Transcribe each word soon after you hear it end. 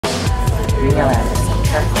realize it's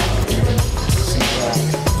perfect.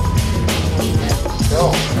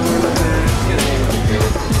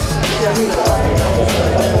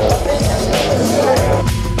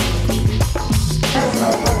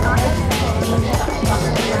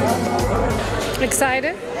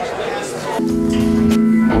 Excited?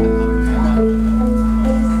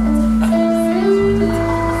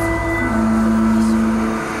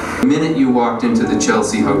 The minute you walked into the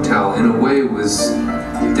Chelsea Hotel, in a way, was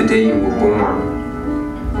the day you were born.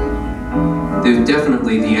 There's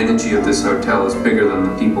definitely the energy of this hotel is bigger than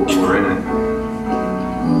the people who are in it.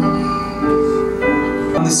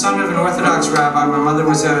 I'm the son of an Orthodox rabbi. My mother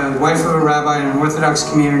was a wife of a rabbi in an Orthodox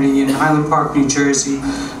community in Highland Park, New Jersey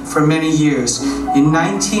for many years. In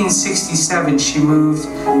 1967, she moved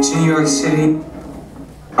to New York City.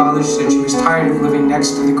 My father said she was tired of living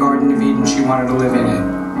next to the Garden of Eden. She wanted to live in it.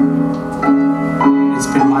 It's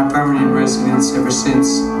been my permanent residence ever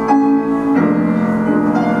since.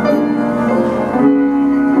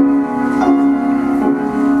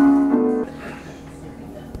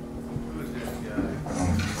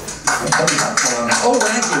 Oh,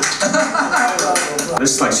 thank you.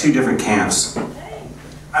 This is like two different camps.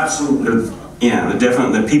 Absolutely. Yeah,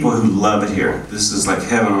 the people who love it here. This is like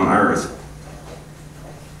heaven on earth.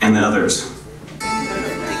 And the others.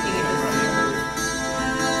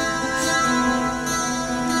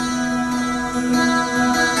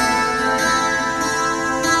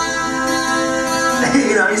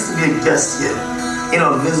 You know, I used to be a guest here. You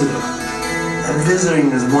know, a visitor. And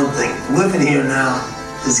visiting is one thing. Living here now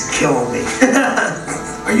is killing me.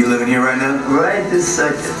 Are you living here right now? Right this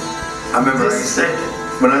second. I remember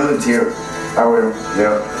when I lived here,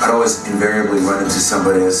 I'd always invariably run into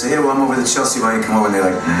somebody and say, hey, well, I'm over at Chelsea, why don't you come over? And they're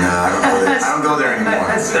like, nah, I don't go there. I don't go there anymore.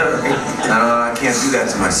 That's all right. No, I can't do that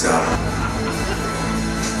to myself.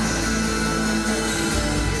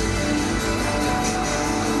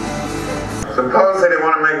 Suppose they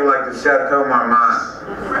want to make it like the Chateau Marmont.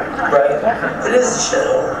 Right. It is a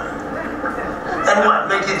chateau. And what,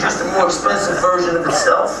 make it just a more expensive version of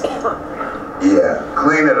itself? Yeah,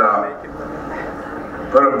 clean it up.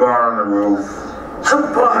 Put a bar on the roof. A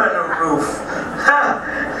bar on the roof.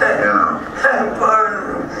 You know. A bar on the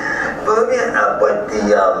roof. But let me,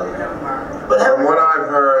 From what I've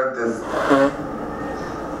heard,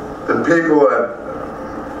 the people that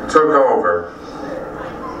took over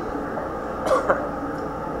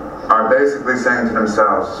are basically saying to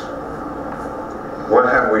themselves, what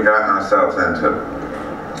have we gotten ourselves into?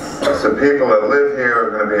 So people that live here are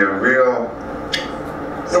going to be a real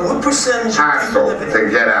what percentage hassle to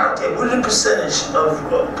get out. Okay, what is the percentage of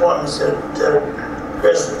apartments that are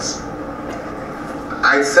residents?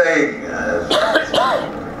 I'd say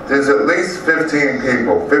there's at least 15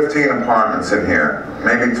 people, 15 apartments in here,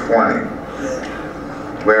 maybe 20,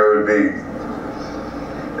 where it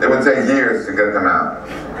would take years to get them out.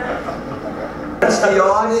 It's the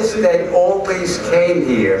artists that always came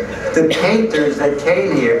here, the painters that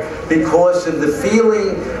came here, because of the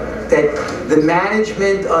feeling that the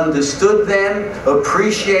management understood them,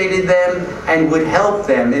 appreciated them, and would help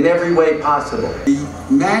them in every way possible. The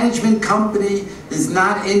management company is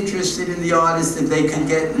not interested in the artists if they can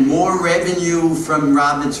get more revenue from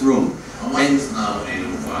Robert's room. And it's now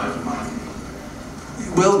 805 a month.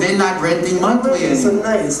 Well, they're not renting monthly It's a anymore.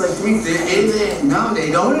 night. It's like No,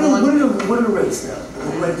 they don't want. What are the rates now?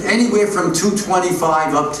 Anywhere from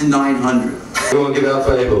 $225 up to $900. Everyone give it up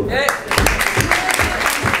for Abel. And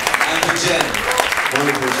for Jen.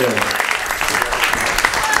 Wonderful Jen.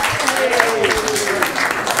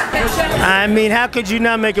 I mean, how could you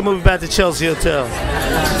not make a movie about the Chelsea Hotel?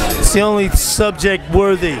 It's the only subject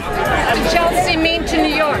worthy. What does Chelsea mean to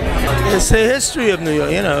New York? It's the history of New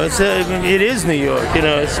York, you know. It is New York, you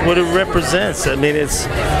know. It's what it represents. I mean, it's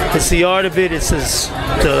the art of it. It's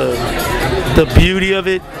the beauty of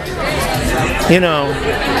it. You know,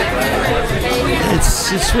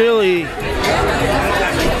 it's really,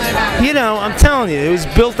 you know. I'm telling you, it was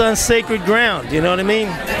built on sacred ground. You know what I mean?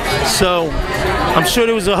 So I'm sure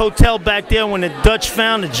there was a hotel back there when the Dutch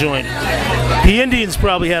found the joint. The Indians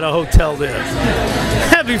probably had a hotel there.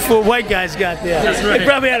 Before white guys got there. That's right. They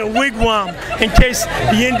probably had a wigwam in case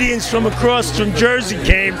the Indians from across from Jersey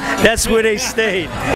came. That's where they stayed.